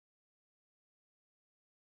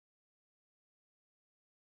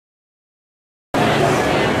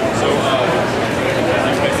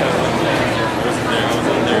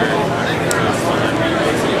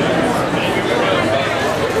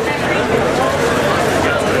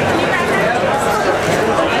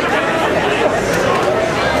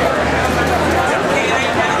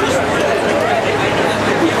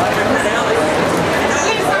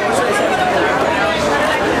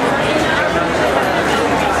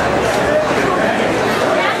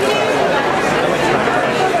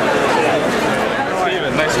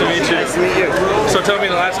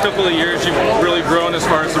couple of years, you've really grown as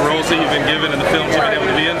far as the roles that you've been given and the films you've been able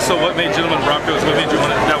to be in. So what made Gentlemen Broncos? What made you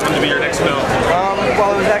want that one to be your next film?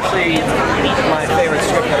 Well, it was actually my favorite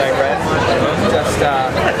script that I read. Just,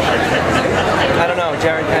 I don't know,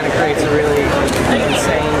 Jared kind of creates a really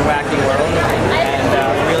insane, wacky world, and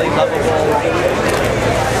really lovable,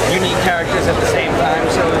 unique characters at the same time,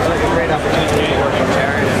 so it was like a great opportunity to work with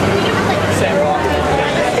Jared and Sam Rock,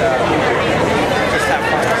 and just have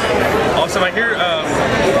fun. Awesome. I hear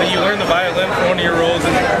that you learned the violin for one of your roles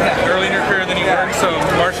early in your career, then you learned some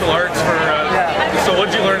martial arts for, so what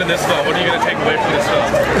did you learn in this film? What are you going to take away from this film?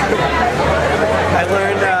 I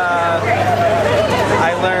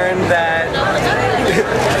learned that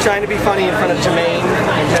trying to be funny in front of Jermaine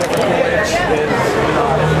and Jennifer Coolidge is...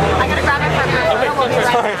 I gotta grab it from her.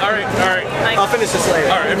 Okay, all right. I'll finish this later.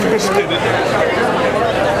 All right, appreciate it.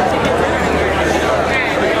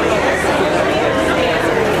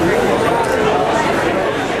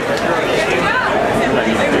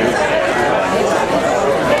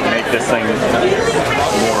 Make this thing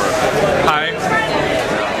more high.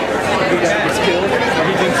 It's cool.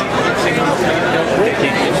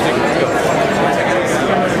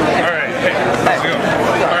 Alright, hey, let's go.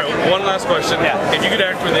 Alright, one last question. Yeah. If you could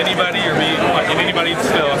act with anybody or be in anybody's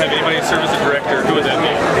film, have anybody serve as a director, who would that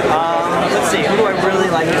be? Let's see, who do I really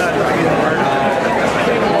like?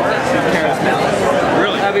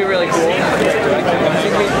 Really? That'd be really cool. I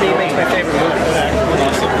think he makes my favorite movies.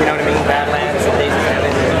 Awesome. You know what I mean? Badlands, Days of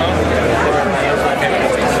Heaven. Those are my favorite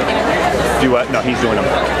movies. do what? No, he's doing them.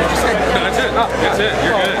 No, that's it. That's it.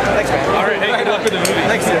 You're good. Thanks, man. All right, hey, good luck with the movie.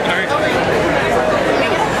 Thanks. All right.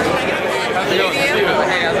 How's it going, Steven?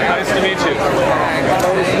 Nice to meet you.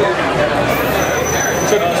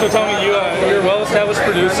 So tell me, you're a well-established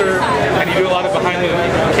producer, and you do a lot of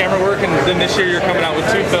behind-the-camera work, and then this year you're coming out with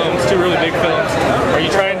two really big films. Are you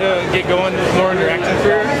trying to get going more in your acting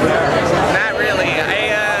career? Not really.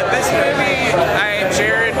 This movie,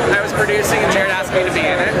 Jared, I was producing, and Jared asked me to be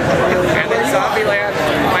in it. And then Zombieland,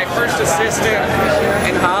 my first assistant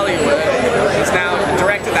in Hollywood, has now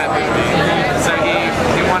directed that movie. So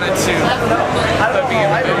he wanted to put me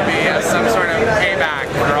in the movie as some sort of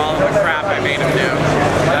payback for all of the crap I made him do.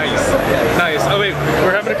 Nice. Nice. Oh wait, we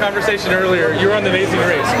were having a conversation earlier. You were on The Amazing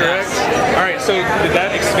Race, correct? All right, so did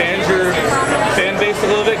that expand your fan base a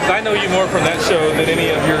little bit? Because I know you more from that show than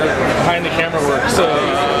any of your behind-the-camera work. So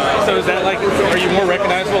is that like, are you more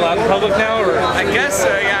recognizable out in public now? Or? I guess so,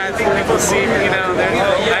 yeah. I think people see,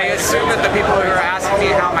 I assume that the people who are asking me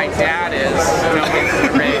how my dad is know me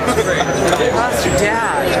from The Race. How's your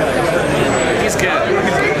dad? He's good.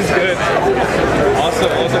 He's good. Awesome.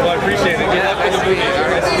 Well, I appreciate it. Good luck with the movie.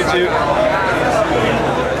 Nice to meet you.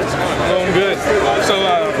 Going good. So,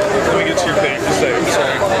 let me get to your page a second.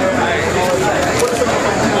 Sorry.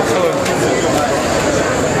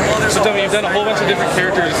 So tell me, you've done a whole bunch of different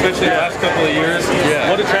characters, especially the last couple of years. Yeah.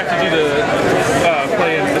 What attracted you to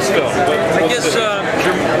play in this film? I guess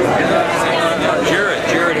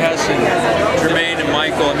Jared, Hess, and Jermaine and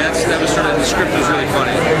Michael. I mean, that was sort of, the script was really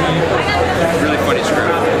funny. Really funny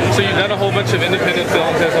script. So you've done a whole bunch of independent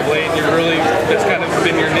films as of late, and that's kind of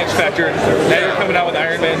been your niche factor. Now you're coming out with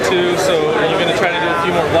Iron Man 2, so are you going to try to do a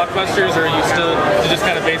few more blockbusters, or are you still just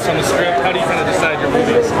kind of based on the script? How do you kind of decide your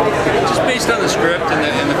movies? Just based on the script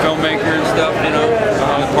and the filmmaker and stuff,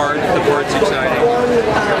 the part's exciting.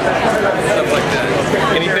 Stuff like that.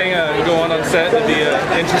 Anything go on set that'd be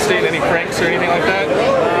interesting? Any pranks or anything like that?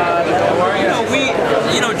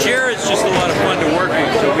 Jared's just a lot of fun to work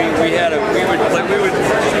with, so we would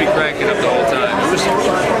just be cracking up the whole time. It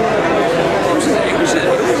was a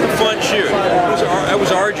fun shoot. It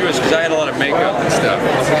was arduous because I had a lot of makeup and stuff.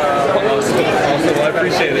 Awesome. Well, I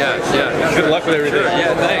appreciate it. Yeah. Good luck with everything. Sure,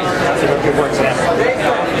 yeah, thanks.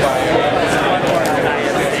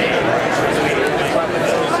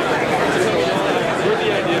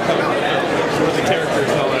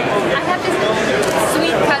 I have this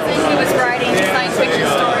sweet cousin who was writing science fiction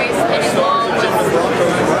stories, and his mom was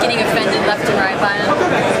getting offended left and right by him.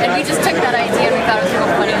 And we just took that idea and we thought it was a real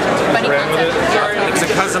funny concept. It's a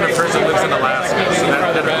cousin of hers that lives in Alaska, so that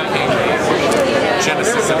became the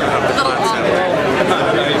genesis of the concept.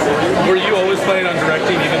 Were you always planning on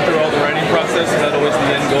directing even through all the writing process? Is that always the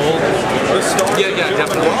end goal? Yeah,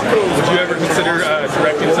 definitely. Would you ever consider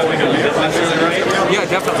directing something that you didn't necessarily write? Yeah,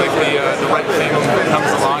 definitely. The right thing comes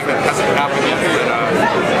along that hasn't happened yet,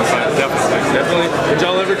 but definitely. Definitely. Would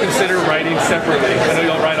y'all ever consider writing separately? I know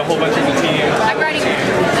y'all write a whole bunch of the team. I'm writing a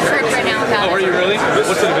script right now about Oh, are you really?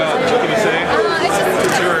 What's it about? Can you say? It's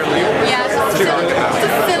just Too early. yeah, it's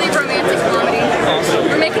a silly romantic